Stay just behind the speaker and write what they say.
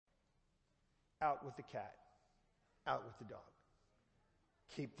out with the cat, out with the dog.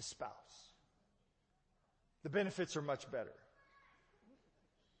 Keep the spouse. The benefits are much better.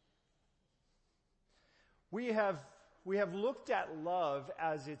 We have looked at love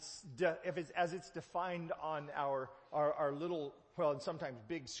as it's defined on our little, well, and sometimes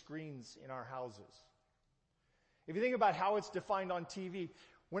big screens in our houses. If you think about how it's defined on TV,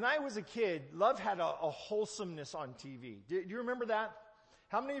 when I was a kid, love had a wholesomeness on TV. Do you remember that?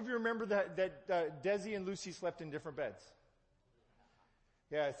 How many of you remember that Desi and Lucy slept in different beds?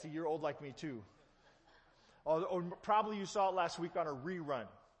 Yeah, see, you're old like me too. Or probably you saw it last week on a rerun,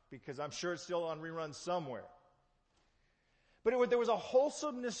 because I'm sure it's still on rerun somewhere. But there was a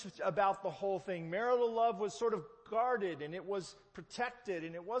wholesomeness about the whole thing. Marital love was sort of guarded, and it was protected,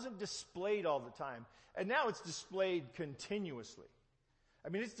 and it wasn't displayed all the time. And now it's displayed continuously. I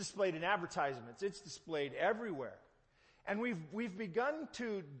mean, it's displayed in advertisements. It's displayed everywhere. And we've begun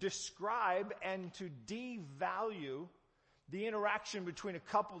to describe and to devalue the interaction between a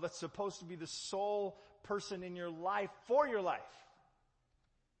couple that's supposed to be the sole person in your life for your life.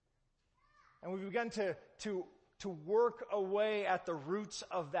 And we've begun to work away at the roots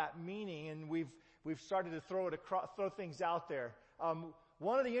of that meaning, and we've started to throw things out there.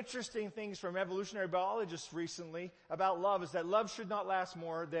 One of the interesting things from evolutionary biologists recently about love is that love should not last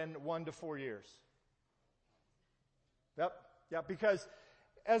more than 1 to 4 years. Yep, because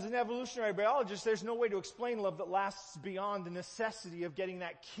as an evolutionary biologist, there's no way to explain love that lasts beyond the necessity of getting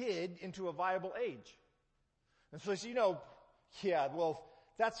that kid into a viable age. And so,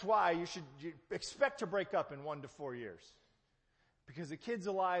 that's why you expect to break up in 1 to 4 years. Because the kid's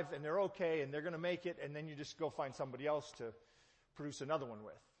alive and they're okay and they're going to make it, and then you just go find somebody else to produce another one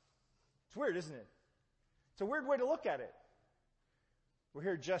with. It's weird, isn't it? It's a weird way to look at it. We're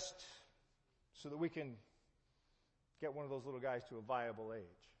here just so that we can get one of those little guys to a viable age.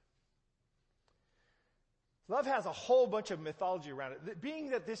 Love has a whole bunch of mythology around it.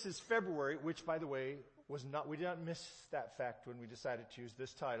 Being that this is February, which, by the way, we did not miss that fact when we decided to use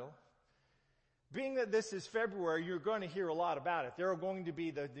this title. Being that this is February, you're going to hear a lot about it. There are going to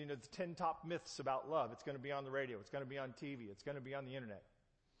be the 10 top myths about love. It's going to be on the radio. It's going to be on TV. It's going to be on the internet.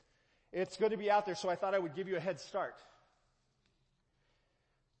 It's going to be out there, so I thought I would give you a head start.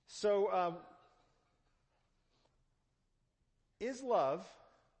 So, is love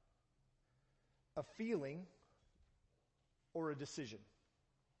a feeling or a decision?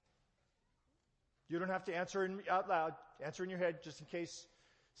 You don't have to answer out loud. Answer in your head, just in case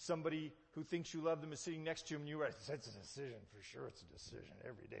somebody who thinks you love them is sitting next to you and you write, it's a decision. For sure it's a decision.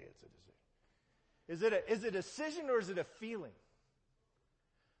 Every day it's a decision. Is it a decision or is it a feeling?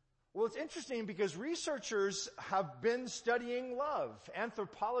 Well, it's interesting because researchers have been studying love.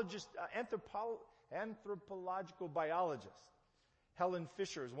 Anthropological biologist Helen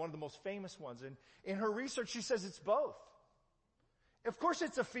Fisher is one of the most famous ones. And in her research, she says it's both. Of course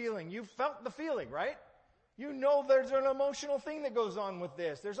it's a feeling. You've felt the feeling, right? You know there's an emotional thing that goes on with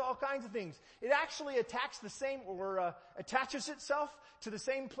this. There's all kinds of things. It actually attaches itself to the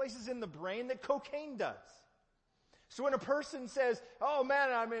same places in the brain that cocaine does. So when a person says, "Oh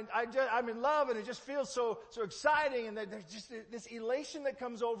man, I'm in love and it just feels so exciting," and there's just this elation that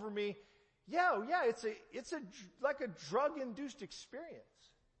comes over me, it's like a drug-induced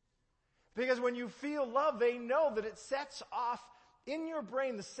experience. Because when you feel love, they know that it sets off in your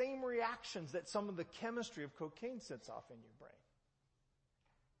brain the same reactions that some of the chemistry of cocaine sets off in your brain.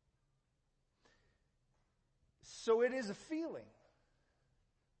 So it is a feeling.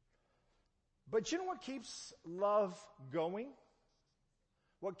 But you know what keeps love going?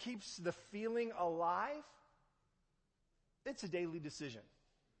 What keeps the feeling alive? It's a daily decision.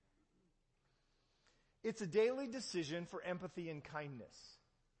 It's a daily decision for empathy and kindness.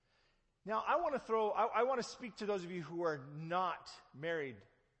 Now, I want to speak to those of you who are not married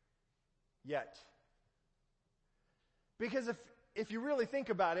yet. Because if you really think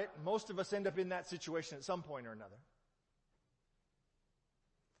about it, most of us end up in that situation at some point or another.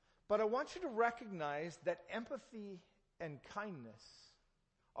 But I want you to recognize that empathy and kindness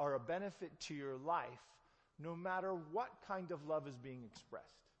are a benefit to your life no matter what kind of love is being expressed.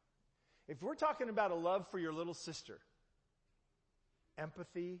 If we're talking about a love for your little sister,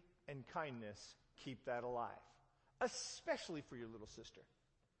 empathy and kindness keep that alive, especially for your little sister.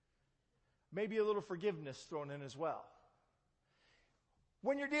 Maybe a little forgiveness thrown in as well.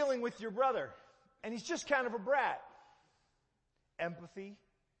 When you're dealing with your brother and he's just kind of a brat, empathy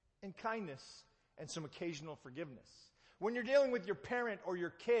and kindness and some occasional forgiveness. When you're dealing with your parent or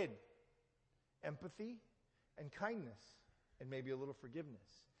your kid, empathy and kindness and maybe a little forgiveness.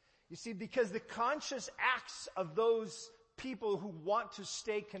 You see, because the conscious acts of those people who want to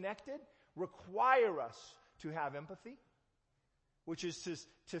stay connected require us to have empathy, which is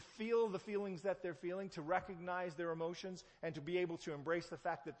to feel the feelings that they're feeling, to recognize their emotions, and to be able to embrace the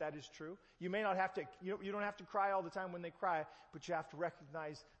fact that that is true. You may not have to, you don't have to cry all the time when they cry, but you have to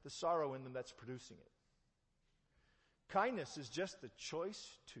recognize the sorrow in them that's producing it. Kindness is just the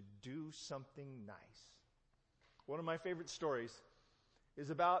choice to do something nice. One of my favorite stories is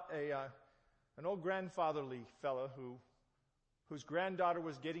about an old grandfatherly fellow whose granddaughter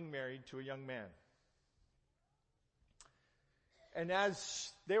was getting married to a young man. And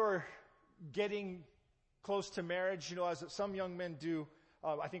as they were getting close to marriage, as some young men do,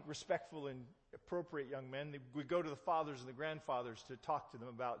 I think respectful and appropriate young men, they would go to the fathers and the grandfathers to talk to them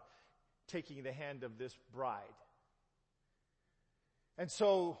about taking the hand of this bride. And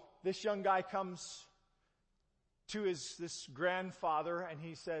so this young guy comes to this grandfather and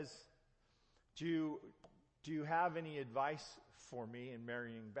he says, do you have any advice for me in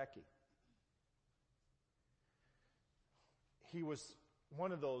marrying Becky? He was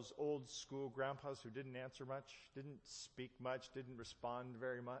one of those old school grandpas who didn't answer much, didn't speak much, didn't respond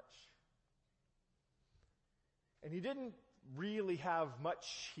very much. And he didn't really have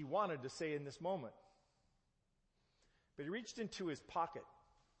much he wanted to say in this moment. But he reached into his pocket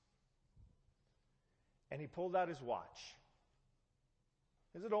and he pulled out his watch.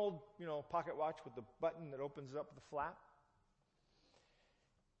 It's an old, pocket watch with the button that opens up the flap.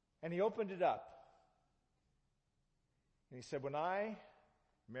 And he opened it up. And he said, when I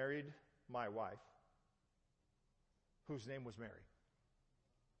married my wife, whose name was Mary,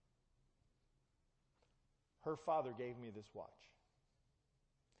 her father gave me this watch.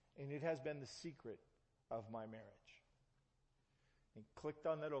 And it has been the secret of my marriage. He clicked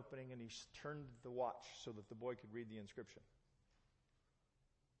on that opening and he turned the watch so that the boy could read the inscription.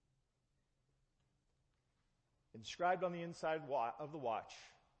 Inscribed on the inside of the watch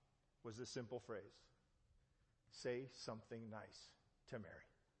was this simple phrase: say something nice to Mary.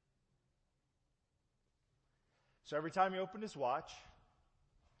 So every time he opened his watch,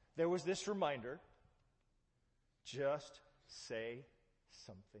 there was this reminder: just say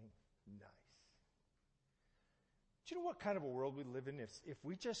something nice. Do you know what kind of a world we live in if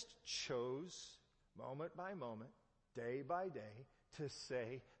we just chose moment by moment, day by day, to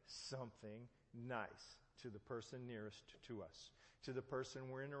say something nice to the person nearest to us, to the person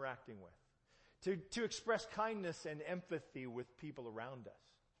we're interacting with, to express kindness and empathy with people around us?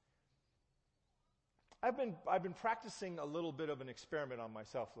 I've been practicing a little bit of an experiment on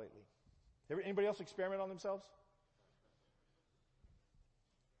myself lately. Anybody else experiment on themselves?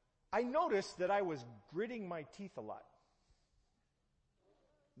 I noticed that I was gritting my teeth a lot.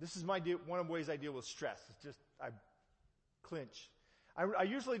 This is one of the ways I deal with stress. It's just, I clench. I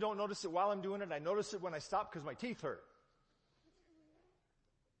usually don't notice it while I'm doing it. I notice it when I stop because my teeth hurt.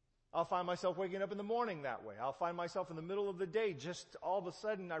 I'll find myself waking up in the morning that way. I'll find myself in the middle of the day, just all of a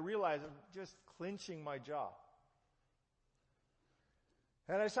sudden I realize I'm just clenching my jaw.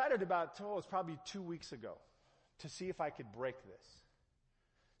 And I decided it's probably 2 weeks ago, to see if I could break this.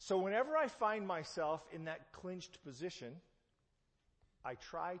 So whenever I find myself in that clenched position, I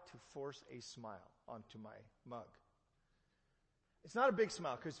try to force a smile onto my mug. It's not a big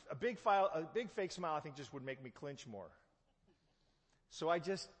smile, because a big fake smile I think just would make me clench more. So I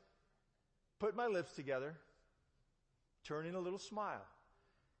just put my lips together, turn in a little smile.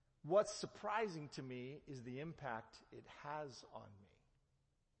 What's surprising to me is the impact it has on me.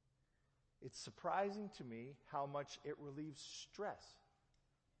 It's surprising to me how much it relieves stress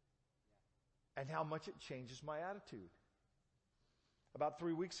and how much it changes my attitude. About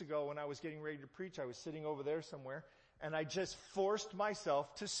 3 weeks ago, when I was getting ready to preach, I was sitting over there somewhere, and I just forced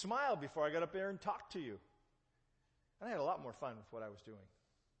myself to smile before I got up there and talked to you. And I had a lot more fun with what I was doing.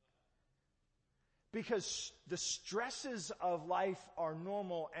 Because the stresses of life are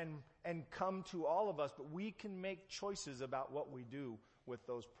normal and come to all of us, but we can make choices about what we do with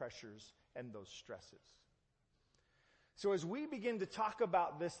those pressures and those stresses. So as we begin to talk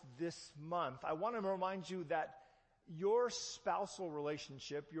about this month, I want to remind you that your spousal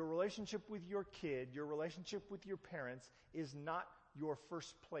relationship, your relationship with your kid, your relationship with your parents is not your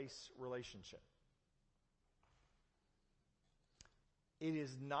first place relationship. It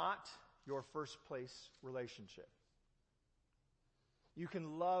is not your first place relationship. You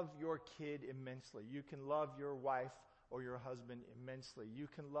can love your kid immensely. You can love your wife or your husband immensely. You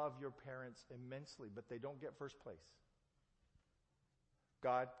can love your parents immensely, but they don't get first place.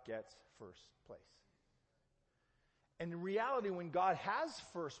 God gets first place. And in reality, when God has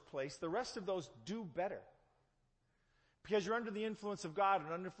first place, the rest of those do better. Because you're under the influence of God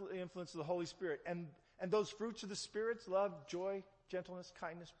and under the influence of the Holy Spirit. And those fruits of the spirits, love, joy, gentleness,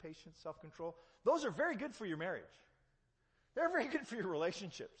 kindness, patience, self-control. Those are very good for your marriage. They're very good for your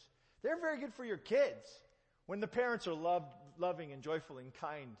relationships. They're very good for your kids. When the parents are loving and joyful and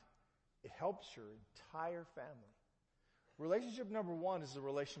kind, it helps your entire family. Relationship number one is the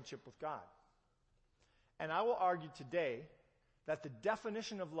relationship with God. And I will argue today that the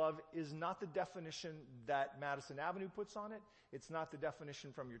definition of love is not the definition that Madison Avenue puts on it. It's not the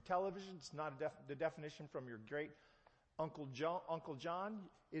definition from your television. It's not the definition from your great Uncle John.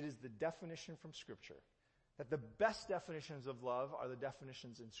 It is the definition from Scripture. That the best definitions of love are the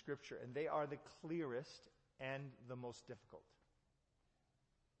definitions in Scripture, and they are the clearest and the most difficult.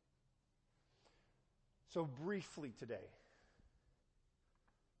 So briefly today,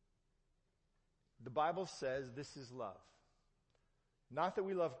 the Bible says this is love. Not that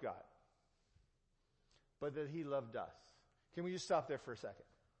we love God, but that He loved us. Can we just stop there for a second?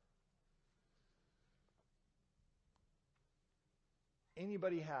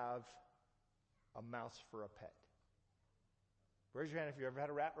 Anybody have a mouse for a pet? Raise your hand if you ever had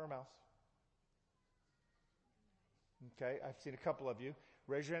a rat or a mouse. Okay, I've seen a couple of you.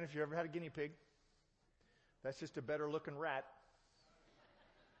 Raise your hand if you ever had a guinea pig. That's just a better looking rat.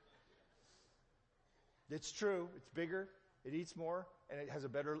 It's true. It's bigger. It eats more, and it has a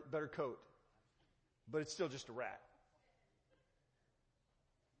better coat. But it's still just a rat.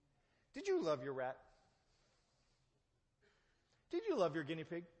 Did you love your rat? Did you love your guinea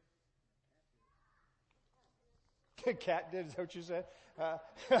pig? Cat did, is that what you said?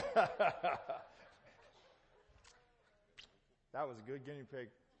 That was a good guinea pig.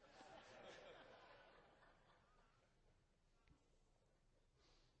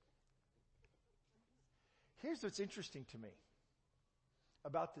 Here's what's interesting to me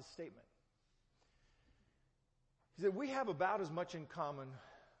about this statement. Is that we have about as much in common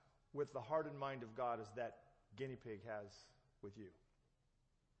with the heart and mind of God as that guinea pig has with you.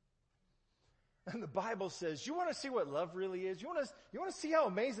 And the Bible says, you want to see what love really is? You want to see how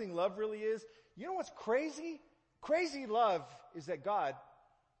amazing love really is? You know what's crazy? Crazy love is that God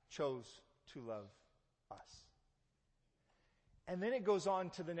chose to love us. And then it goes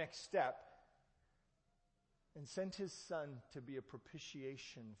on to the next step and sent His Son to be a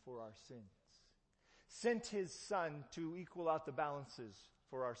propitiation for our sins. Sent His Son to equal out the balances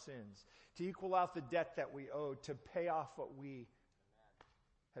for our sins, to equal out the debt that we owed, to pay off what we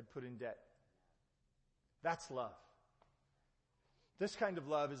had put in debt. That's love. This kind of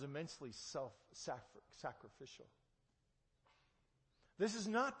love is immensely self-sacrificial. This is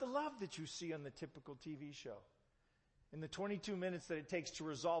not the love that you see on the typical TV show. In the 22 minutes that it takes to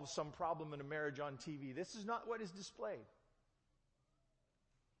resolve some problem in a marriage on TV, this is not what is displayed.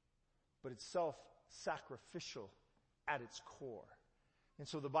 But it's self-sacrificial at its core. And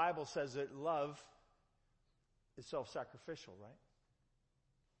so the Bible says that love is self-sacrificial, right?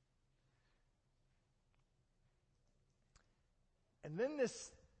 And then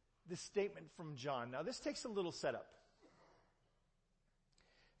this statement from John. Now this takes a little setup.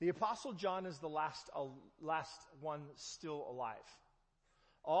 The Apostle John is the last one still alive.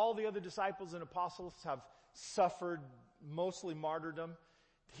 All the other disciples and apostles have suffered mostly martyrdom.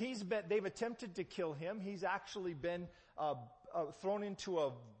 They've attempted to kill him. He's actually been thrown into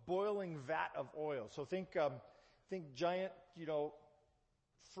a boiling vat of oil. So think giant,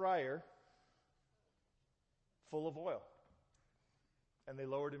 fryer full of oil. And they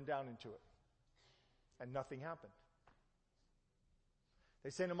lowered him down into it. And nothing happened. They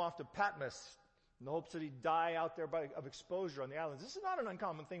sent him off to Patmos in the hopes that he'd die out there of exposure on the islands. This is not an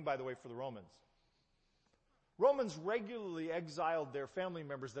uncommon thing, by the way, for the Romans. Romans regularly exiled their family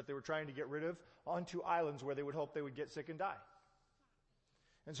members that they were trying to get rid of onto islands where they would hope they would get sick and die.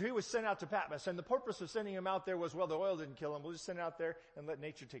 And so he was sent out to Patmos. And the purpose of sending him out there was, well, the oil didn't kill him. We'll just send him out there and let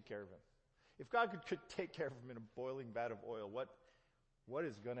nature take care of him. If God could take care of him in a boiling vat of oil, what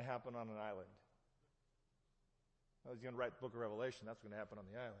is going to happen on an island? Well, he's going to write the book of Revelation. That's going to happen on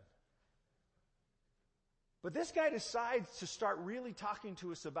the island. But this guy decides to start really talking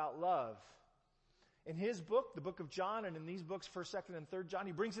to us about love. In his book, the book of John, and in these books, 1st, 2nd, and 3rd John,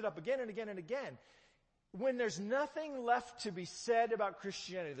 he brings it up again and again and again. When there's nothing left to be said about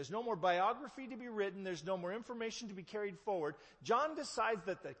Christianity, there's no more biography to be written, there's no more information to be carried forward, John decides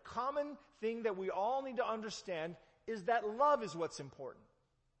that the common thing that we all need to understand is that love is what's important.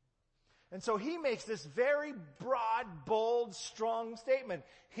 And so he makes this very broad, bold, strong statement.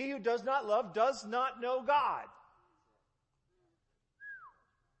 He who does not love does not know God.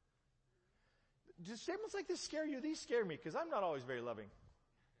 Do statements like this scare you? These scare me because I'm not always very loving.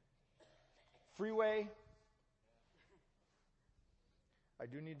 Freeway. I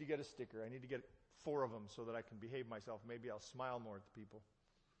do need to get a sticker. I need to get 4 of them so that I can behave myself. Maybe I'll smile more at the people.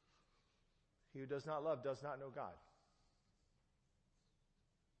 He who does not love does not know God.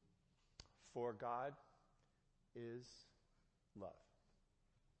 For God is love.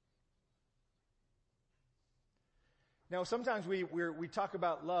 Now, sometimes we talk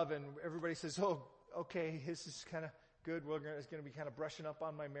about love and everybody says, oh, okay, this is kind of good. It's going to be kind of brushing up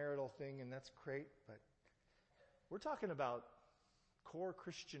on my marital thing, and that's great. But we're talking about core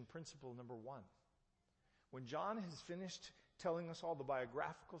Christian principle number 1. When John has finished telling us all the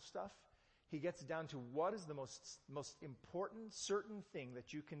biographical stuff, he gets down to what is the most important, certain thing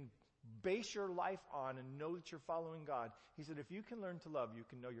that you can base your life on and know that you're following God. He said, if you can learn to love, you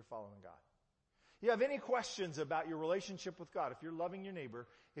can know you're following God. You have any questions about your relationship with God, if you're loving your neighbor,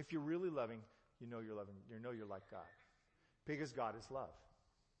 if you're really loving, you know you're like God. Because God is love.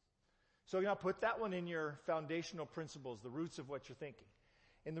 So now put that one in your foundational principles, the roots of what you're thinking.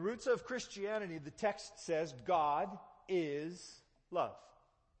 In the roots of Christianity, the text says God is love.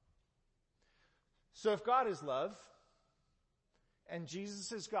 So if God is love, and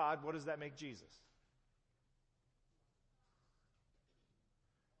Jesus is God, what does that make Jesus?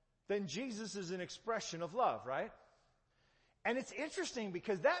 Then Jesus is an expression of love, right? And it's interesting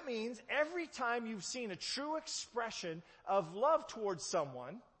because that means every time you've seen a true expression of love towards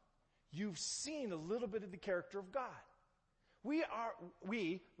someone, you've seen a little bit of the character of God.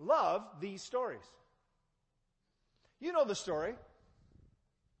 We love these stories. You know the story.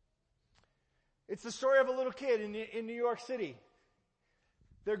 It's the story of a little kid in New York City.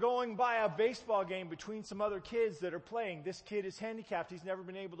 They're going by a baseball game between some other kids that are playing. This kid is handicapped. He's never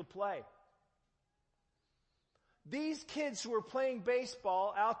been able to play. These kids who are playing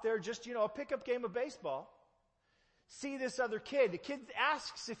baseball out there, just, a pickup game of baseball, see this other kid. The kid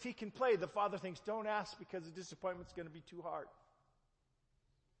asks if he can play. The father thinks, don't ask because the disappointment's going to be too hard.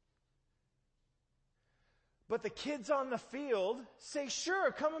 But the kids on the field say,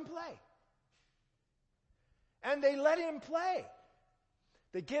 sure, come and play. And they let him play.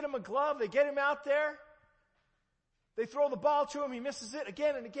 They get him a glove. They get him out there. They throw the ball to him. He misses it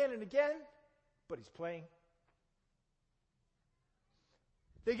again and again and again. But he's playing.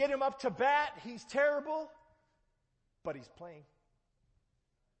 They get him up to bat. He's terrible. But he's playing.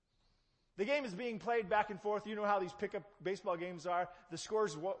 The game is being played back and forth. You know how these pickup baseball games are. The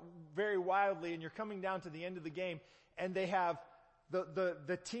scores vary wildly, and you're coming down to the end of the game, and they have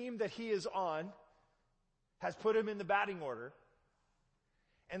the team that he is on has put him in the batting order,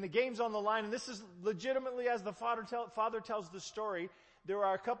 and the game's on the line. And this is legitimately, as the father tells the story, there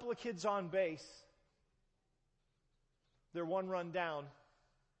are a couple of kids on base. They're 1 run down,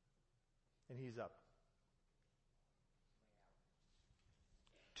 and he's up.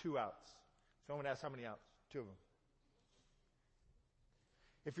 2 outs. Someone asked how many outs? 2 of them.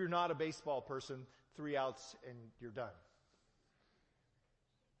 If you're not a baseball person, 3 outs and you're done.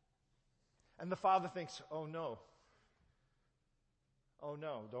 And the father thinks, oh no,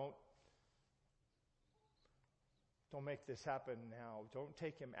 don't make this happen now. Don't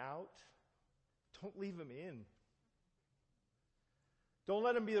take him out. Don't leave him in. Don't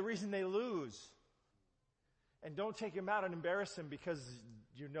let him be the reason they lose. And don't take him out and embarrass him because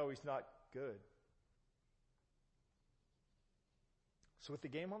you know he's not good. So with the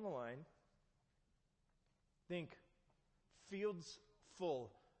game on the line, think fields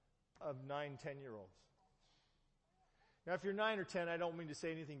full of 9, 10-year-olds. Now, if you're 9 or 10, I don't mean to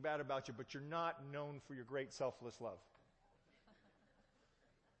say anything bad about you, but you're not known for your great selfless love.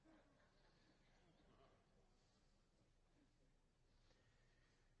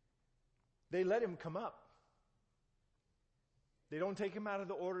 They let him come up. They don't take him out of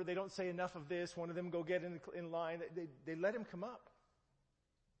the order. They don't say enough of this. One of them go get in line. They let him come up.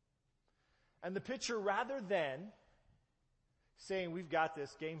 And the pitcher, rather than saying, we've got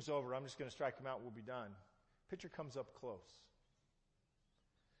this, game's over, I'm just going to strike him out, we'll be done. Pitcher comes up close.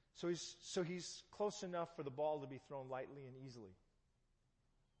 So he's close enough for the ball to be thrown lightly and easily.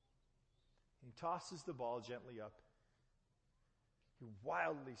 He tosses the ball gently up. He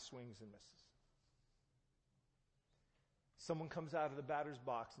wildly swings and misses. Someone comes out of the batter's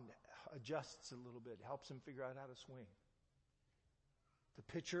box and adjusts a little bit, helps him figure out how to swing. The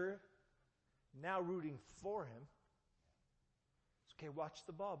pitcher, now rooting for him, says, okay, watch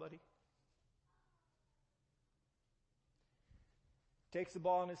the ball, buddy. Takes the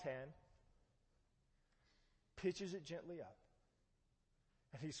ball in his hand, pitches it gently up,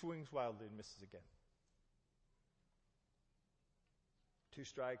 and he swings wildly and misses again. 2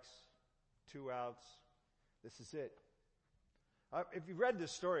 strikes, 2 outs. This is it. If you've read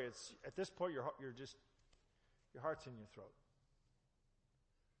this story, it's at this point your heart's in your throat.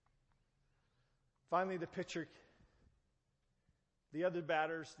 Finally, the pitcher, the other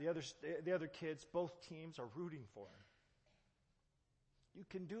batters, the other kids, both teams are rooting for him. You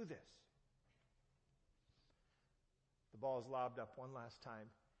can do this. The ball is lobbed up one last time,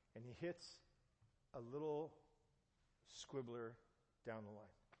 and he hits a little squibbler down the line.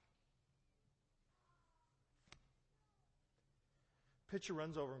 Pitcher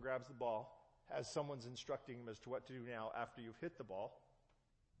runs over and grabs the ball as someone's instructing him as to what to do now after you've hit the ball.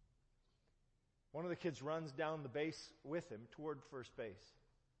 One of the kids runs down the base with him toward first base.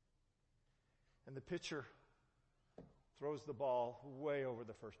 And the pitcher throws the ball way over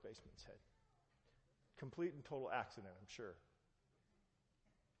the first baseman's head. Complete and total accident, I'm sure.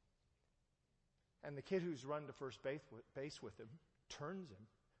 And the kid who's run to first base with him turns him,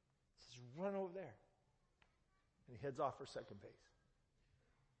 says, "Run over there." And he heads off for second base.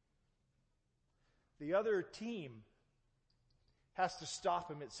 The other team has to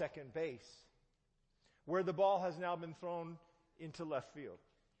stop him at second base, where the ball has now been thrown into left field.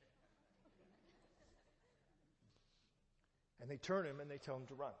 And they turn him and they tell him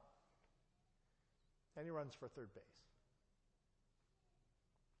to run. And he runs for third base.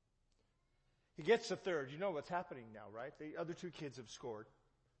 He gets to third. You know what's happening now, right? The other two kids have scored.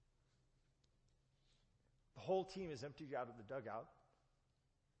 The whole team is emptied out of the dugout.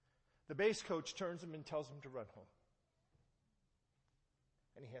 The base coach turns him and tells him to run home.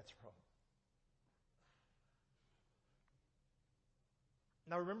 And he heads for home.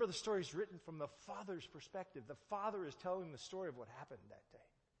 Now remember, the story is written from the father's perspective. The father is telling the story of what happened that day.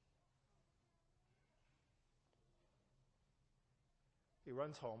 He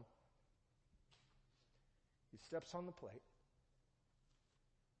runs home. He steps on the plate.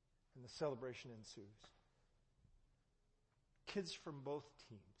 And the celebration ensues. Kids from both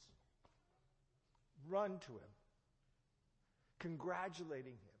teams run to him,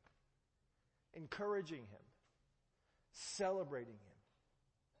 congratulating him, encouraging him, celebrating him.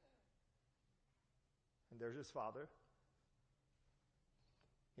 And there's his father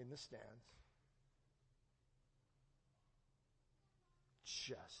in the stands,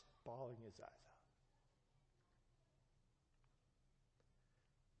 just bawling his eyes out.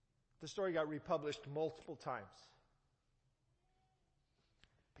 The story got republished multiple times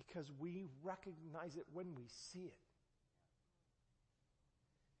because we recognize it when we see it.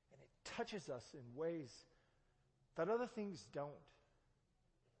 And it touches us in ways that other things don't.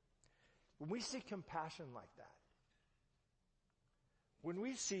 When we see compassion like that, when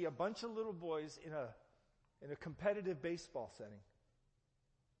we see a bunch of little boys in a competitive baseball setting,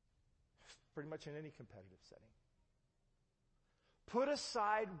 pretty much in any competitive setting, put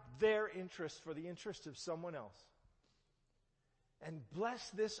aside their interest for the interest of someone else and bless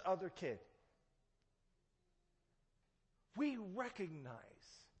this other kid, we recognize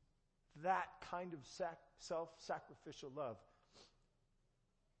that kind of self-sacrificial love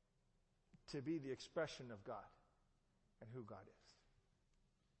to be the expression of God and who God is.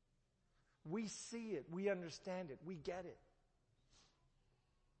 We see it, we understand it, we get it.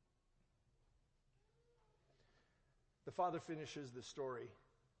 The father finishes the story.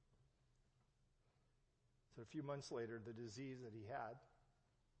 So a few months later, the disease that he had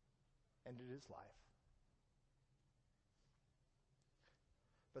ended his life.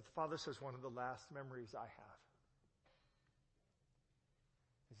 But the father says, one of the last memories I have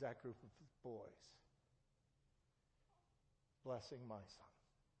is that group of boys blessing my son.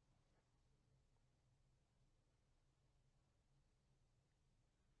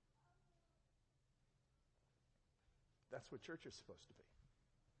 That's what church is supposed to be.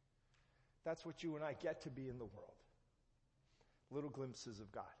 That's what you and I get to be in the world. Little glimpses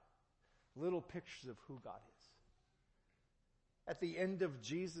of God. Little pictures of who God is. At the end of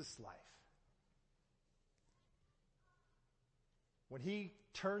Jesus' life, when he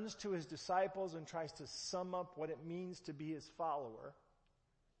turns to his disciples and tries to sum up what it means to be his follower,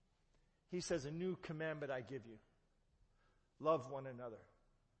 he says, "A new commandment I give you. Love one another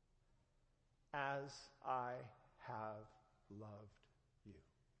as I have loved you.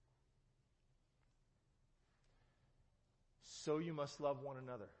 So you must love one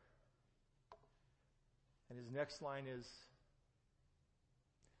another." And his next line is,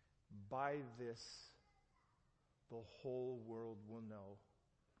 "By this, the whole world will know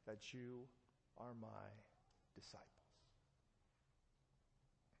that you are my disciples."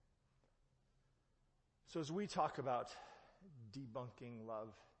 So as we talk about debunking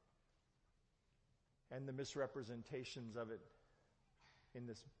love and the misrepresentations of it in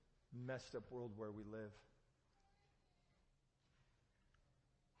this messed up world where we live,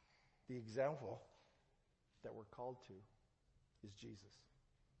 the example that we're called to is Jesus.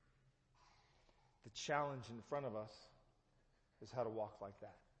 The challenge in front of us is how to walk like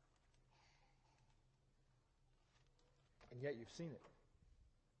that. And yet you've seen it.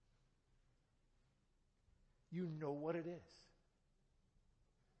 You know what it is.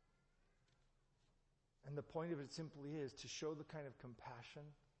 And the point of it simply is to show the kind of compassion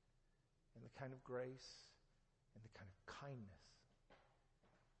and the kind of grace and the kind of kindness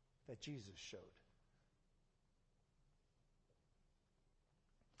that Jesus showed.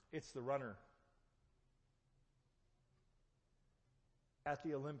 It's the runner at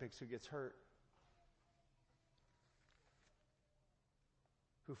the Olympics who gets hurt,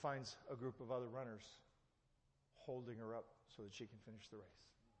 who finds a group of other runners holding her up so that she can finish the race.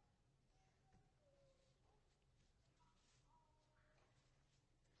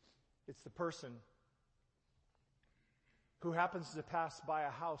 It's the person who happens to pass by a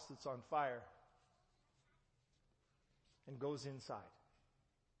house that's on fire and goes inside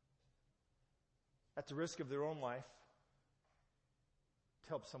at the risk of their own life to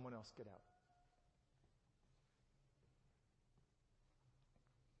help someone else get out.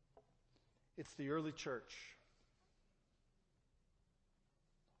 It's the early church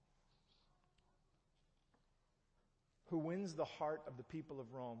who wins the heart of the people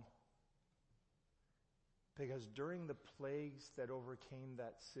of Rome, because during the plagues that overcame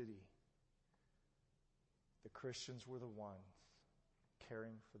that city, the Christians were the ones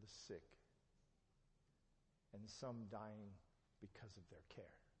caring for the sick, and some dying because of their care.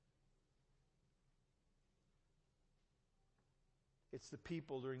 It's the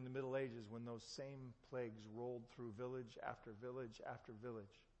people during the Middle Ages when those same plagues rolled through village after village after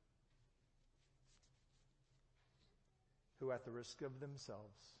village, who at the risk of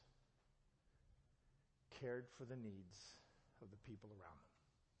themselves cared for the needs of the people around them.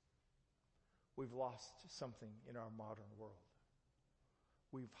 We've lost something in our modern world.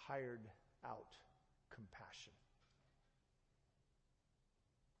 We've hired out compassion.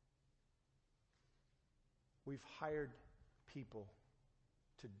 We've hired people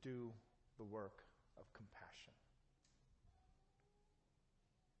to do the work of compassion.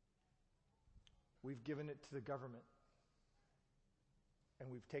 We've given it to the government, and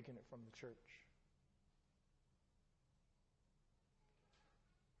we've taken it from the church.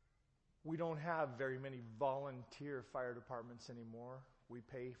 We don't have very many volunteer fire departments anymore. We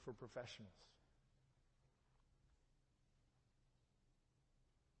pay for professionals.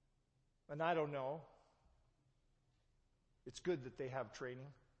 And I don't know. It's good that they have training,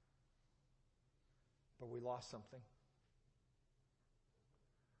 but we lost something.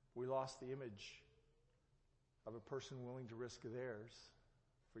 We lost the image of a person willing to risk theirs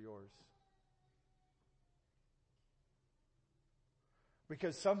for yours.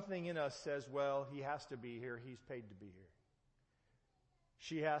 Because something in us says, well, he has to be here, he's paid to be here.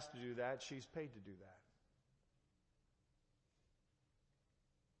 She has to do that, she's paid to do that.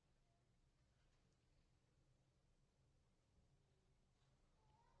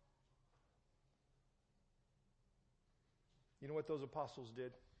 You know what those apostles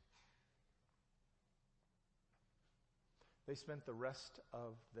did? They spent the rest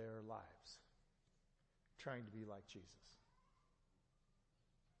of their lives trying to be like Jesus.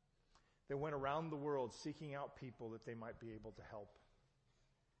 They went around the world seeking out people that they might be able to help.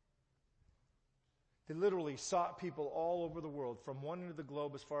 They literally sought people all over the world, from one end of the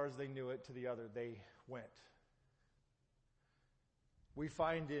globe as far as they knew it to the other. They went. We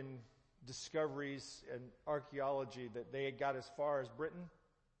find in discoveries and archaeology that they had got as far as Britain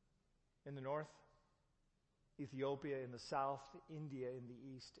in the north, Ethiopia in the south, India in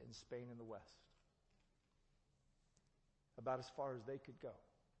the east, and Spain in the west. About as far as they could go.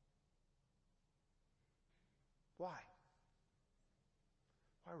 Why?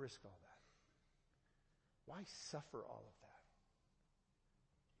 Why risk all that? Why suffer all of that?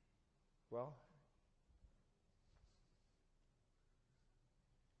 Well,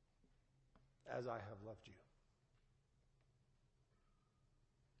 as I have loved you.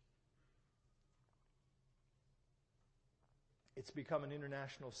 It's become an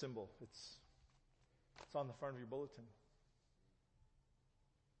international symbol. It's on the front of your bulletin.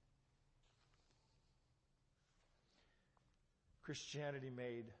 Christianity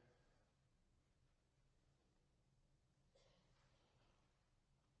made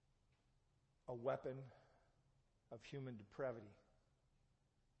a weapon of human depravity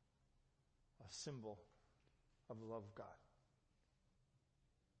a symbol of the love of God.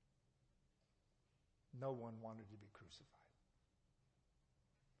 No one wanted to be crucified.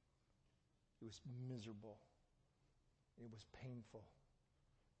 It was miserable. It was painful.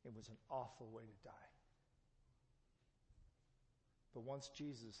 It was an awful way to die. But once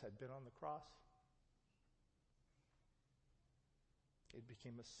Jesus had been on the cross, It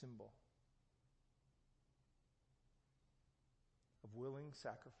became a symbol of willing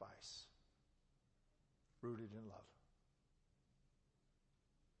sacrifice rooted in love.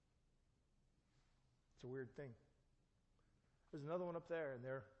 It's a weird thing. There's another one up there, and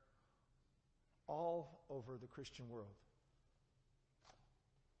they're all over the Christian world.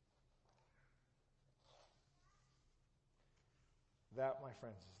 That, my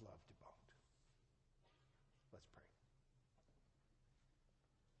friends, is love debunked. Let's pray.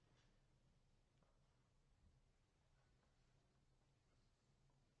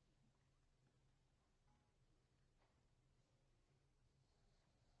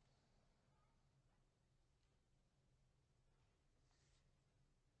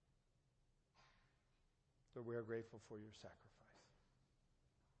 Lord, we are grateful for your sacrifice.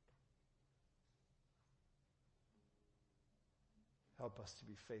 Help us to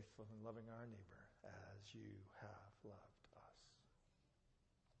be faithful in loving our neighbor as you have loved us.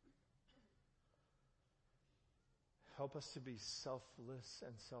 Help us to be selfless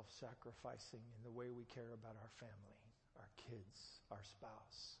and self-sacrificing in the way we care about our family, our kids, our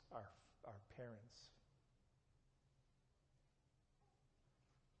spouse, our parents.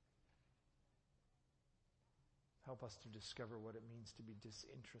 Help us to discover what it means to be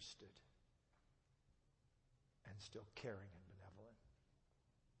disinterested and still caring and benevolent.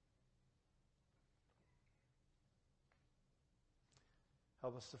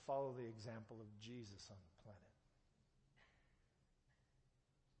 Help us to follow the example of Jesus on the planet.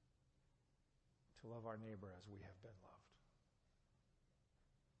 To love our neighbor as we have been loved.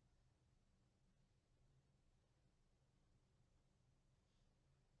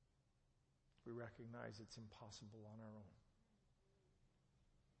 We recognize it's impossible on our own.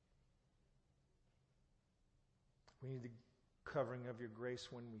 We need the covering of your grace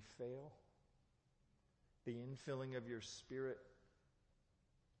when we fail, the infilling of your Spirit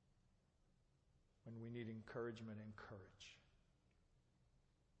when we need encouragement and courage.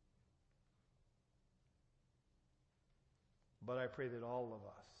 But I pray that all of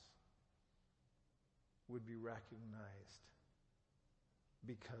us would be recognized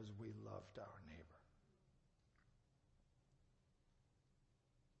because we loved our neighbor.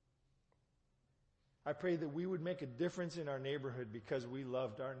 I pray that we would make a difference in our neighborhood because we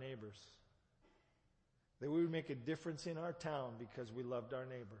loved our neighbors. That we would make a difference in our town because we loved our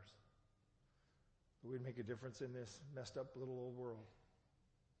neighbors. That we'd make a difference in this messed up little old world.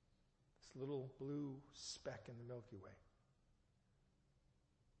 This little blue speck in the Milky Way.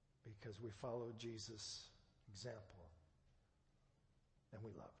 Because we followed Jesus' example and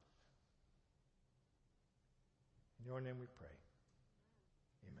we loved. In your name we pray.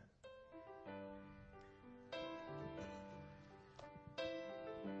 Amen.